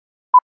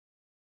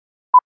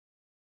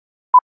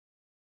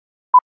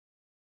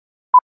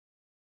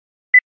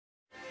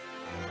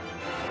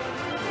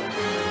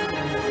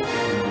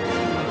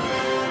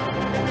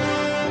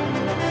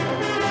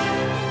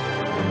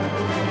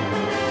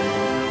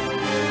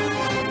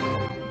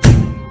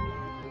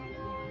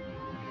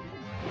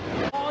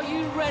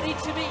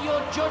to be your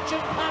judge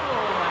and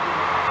panel.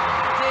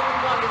 David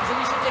Williams,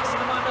 Alicia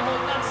Dixon, Amanda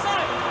Holt, and Sam.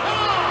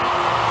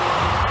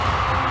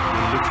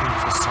 We're looking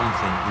for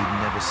something we've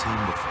never seen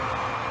before.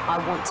 I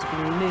want to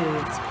be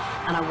moved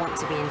and I want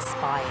to be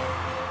inspired.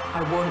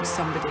 I want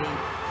somebody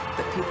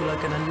that people are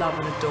going to love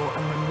and adore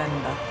and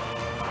remember.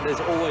 There's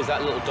always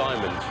that little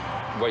diamond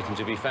waiting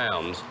to be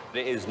found.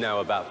 It is now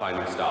about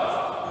finding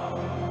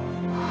stars.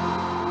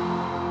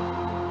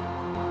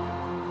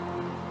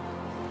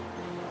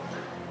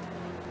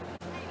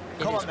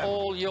 It is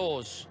all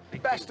yours.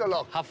 Best of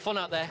luck. Have fun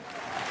out there.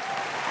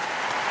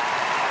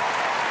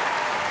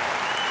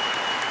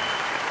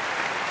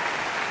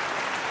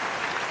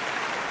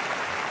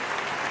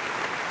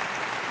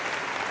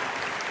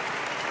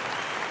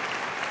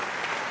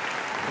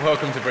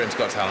 Welcome to Britain's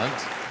Got Talent.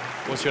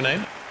 What's your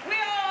name? We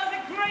are the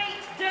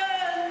Great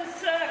Dearne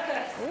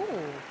Circus.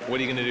 Ooh. What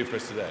are you going to do for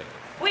us today?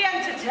 We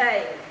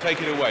entertain.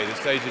 Take it away, the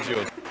stage is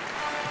yours.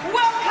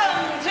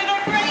 Welcome to the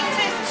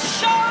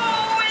greatest show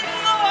in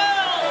the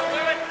world.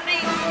 We're at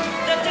the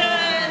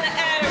Dearne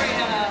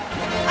area.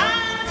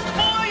 And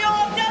for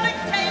your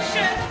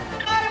delectation,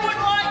 I would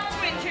like to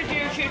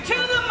introduce you to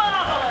the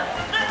marvellous,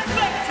 the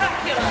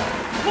spectacular,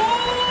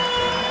 Whoopers.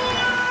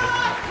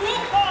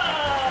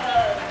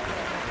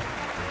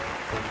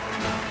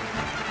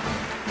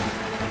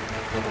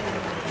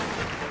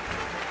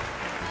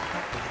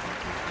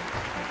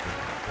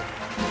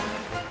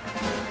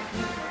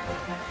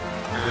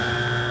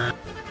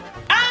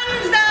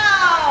 And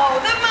now,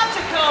 the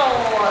magical,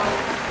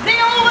 the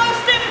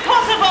almost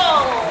impossible,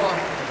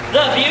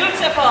 the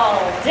beautiful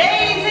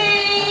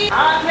Daisy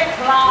and the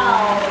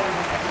Clown.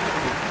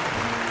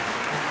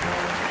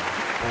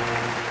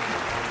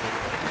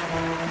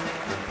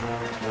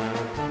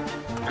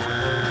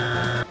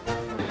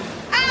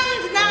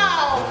 And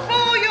now,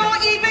 for your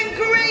even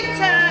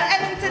greater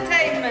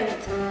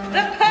entertainment,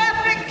 the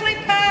perfectly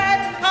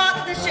paired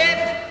partnership,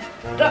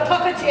 the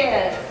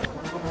Puppeteers.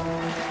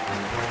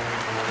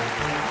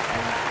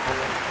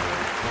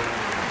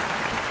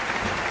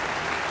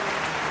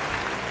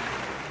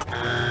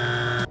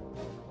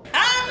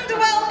 And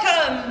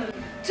welcome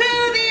to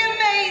the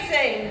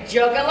amazing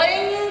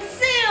Juggling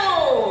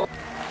Seal.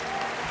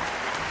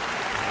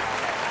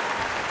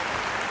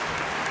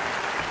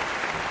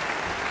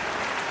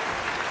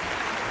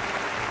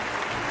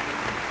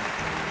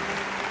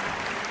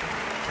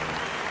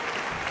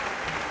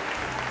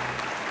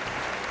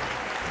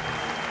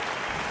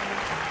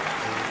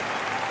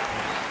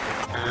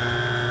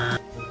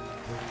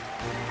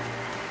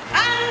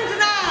 And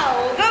now,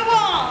 the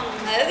one,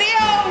 the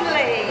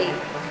only,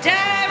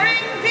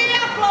 Daring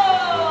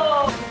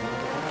Diablo!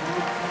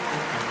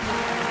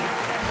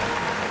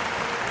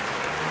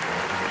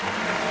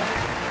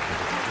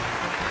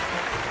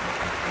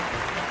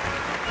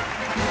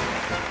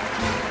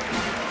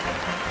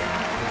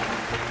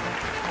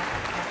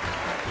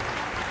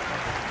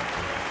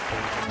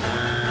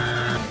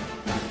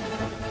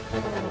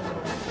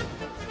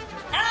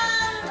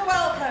 And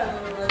welcome,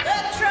 the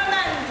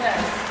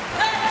tremendous,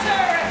 the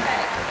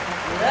terrific,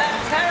 the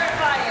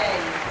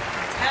terrifying,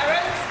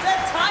 Terence the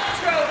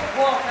Tightrope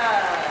Walker.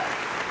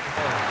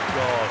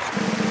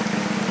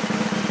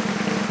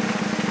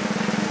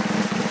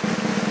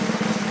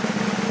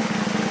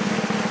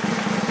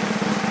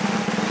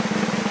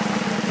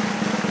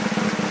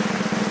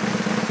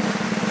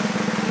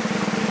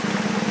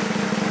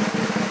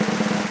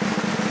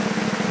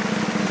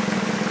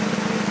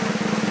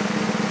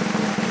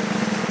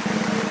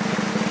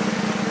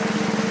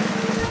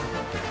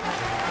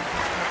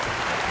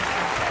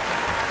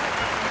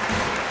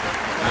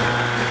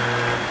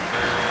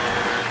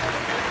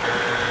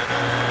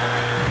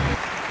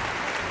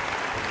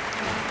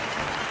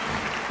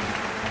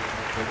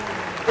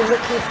 We're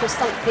looking for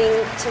something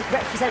to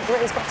represent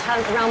Britain's Got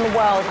Talent around the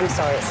world. I'm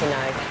sorry, it's a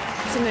no.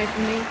 It's a no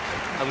from me.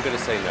 I'm going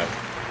to say no.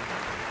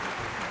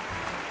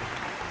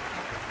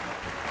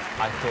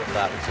 I thought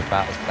that was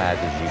about as bad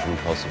as you can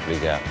possibly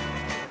get.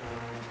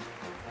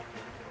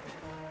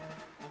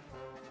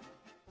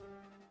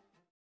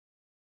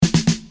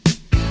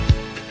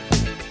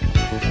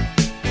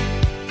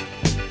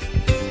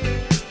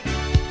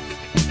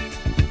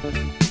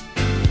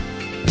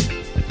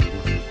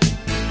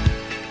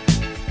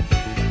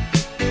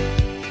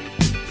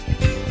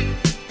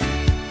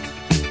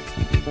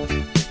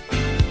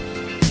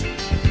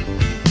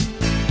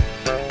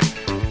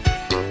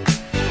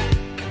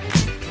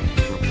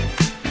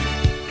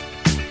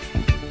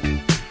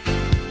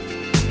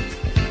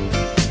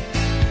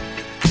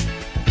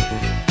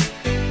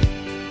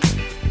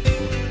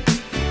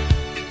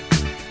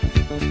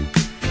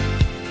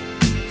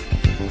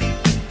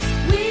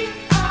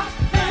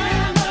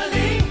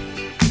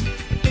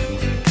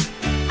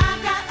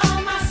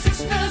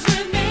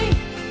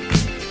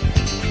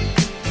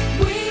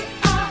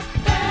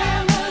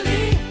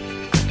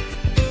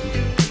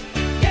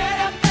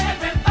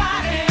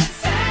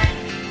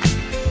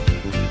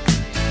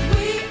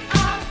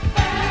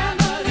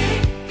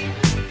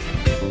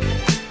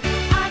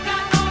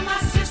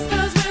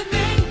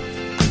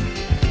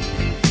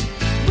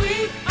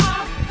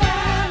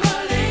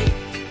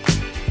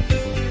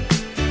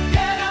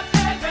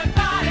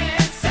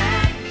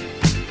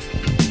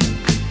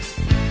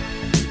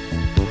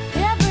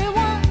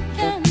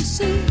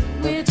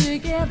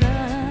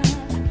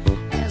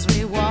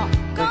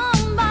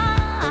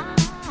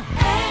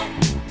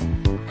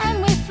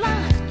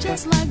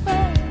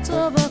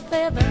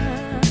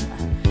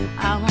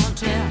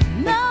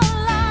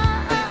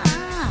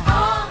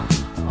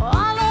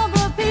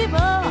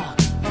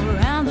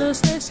 us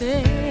they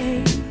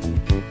say,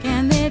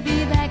 can they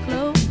be that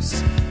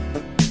close?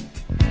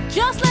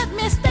 Just let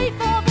me state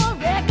for the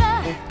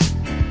record,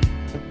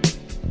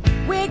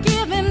 we're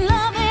giving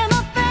love in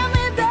a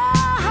family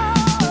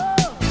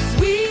dose.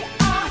 We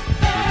are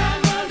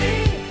family.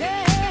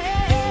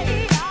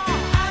 Hey,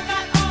 I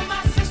got all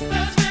my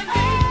sisters with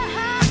me.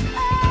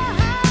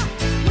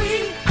 We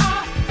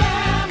are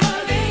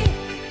family.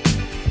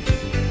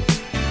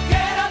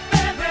 Get up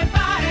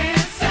everybody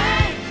and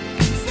sing.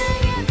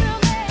 Sing it to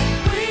me.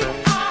 We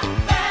are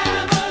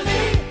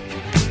family.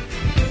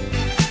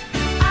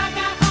 I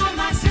got all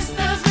my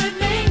sisters with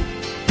me.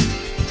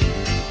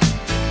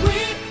 We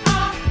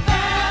are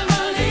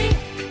family.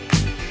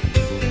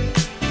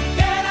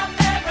 Get up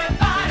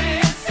everybody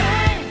and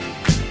sing.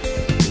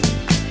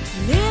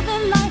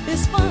 Living life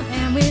is fun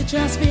and we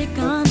just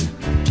begun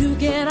to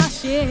get our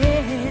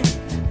share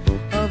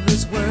of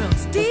this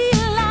world's delight.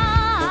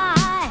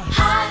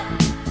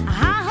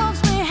 High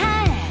hopes we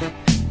have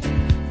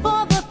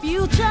for the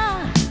future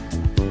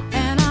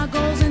and our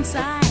goals in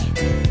sight.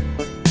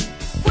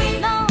 We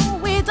know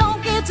we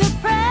don't get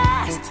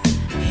depressed.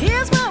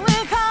 Here's what we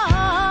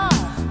call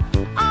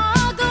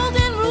our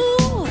golden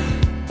rule.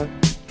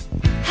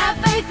 Have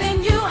faith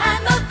in you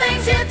and the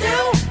things you do.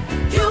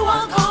 You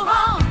won't go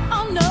wrong.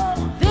 Oh no,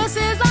 this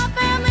is our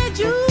family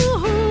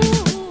jewel.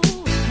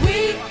 We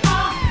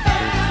are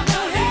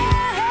family.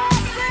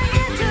 Sing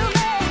it to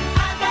me.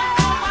 I got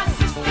all my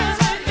sisters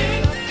with me.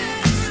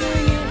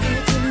 Sing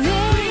it to me.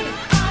 We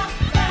are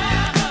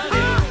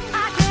family.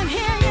 I can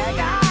hear you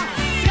guys.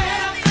 Get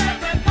up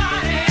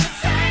everybody and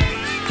sing.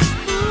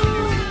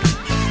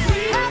 We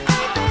have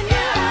faith in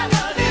you and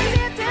the things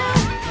you do.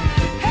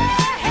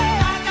 Hey, hey,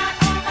 I got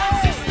all my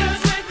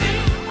sisters with me.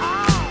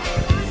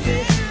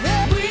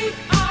 We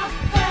are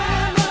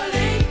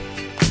family.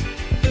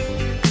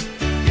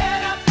 Get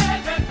up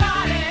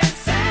everybody and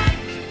sing.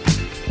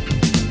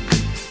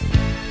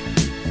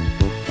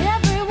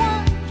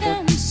 Everyone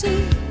can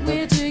see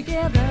we're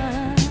together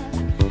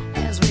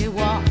as we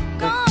walk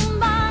on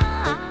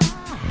by,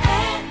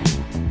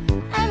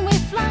 and we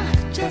fly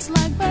just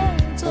like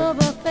birds of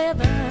a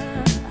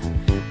feather.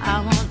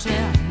 I won't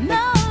tell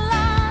no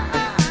lie.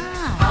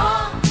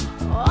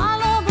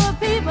 All of the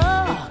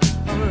people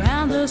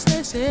around us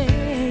they say,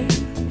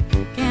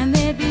 can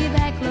they be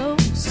that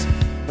close?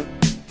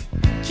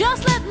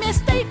 Just let me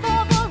state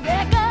for the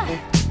record,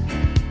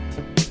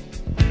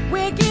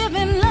 we're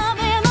giving love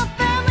in a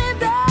family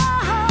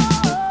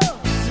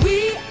dose. We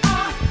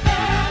are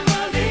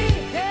family.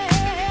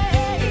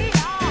 Hey,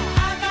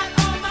 I got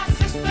all my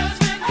sisters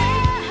with me.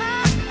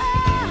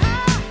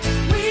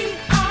 We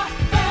are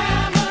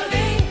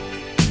family.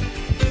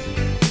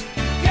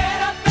 Get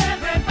up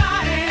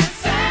everybody and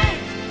sing.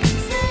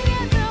 Sing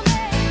it to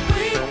me.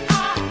 We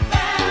are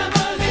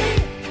family.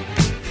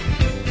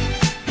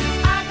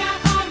 I got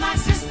all my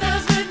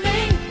sisters with me.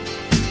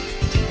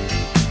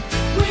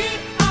 We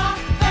are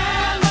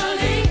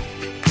family.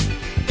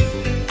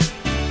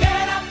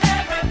 Get up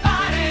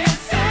everybody and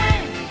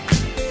sing.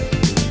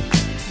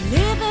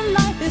 Living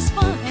life is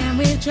fun and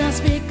we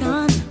just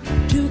begun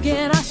to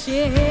get our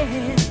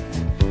share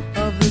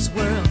of this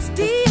world's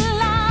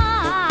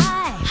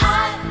delight.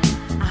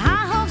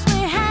 High hopes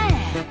we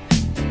have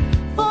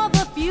for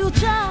the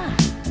future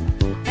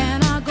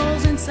and our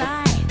goals in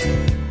sight.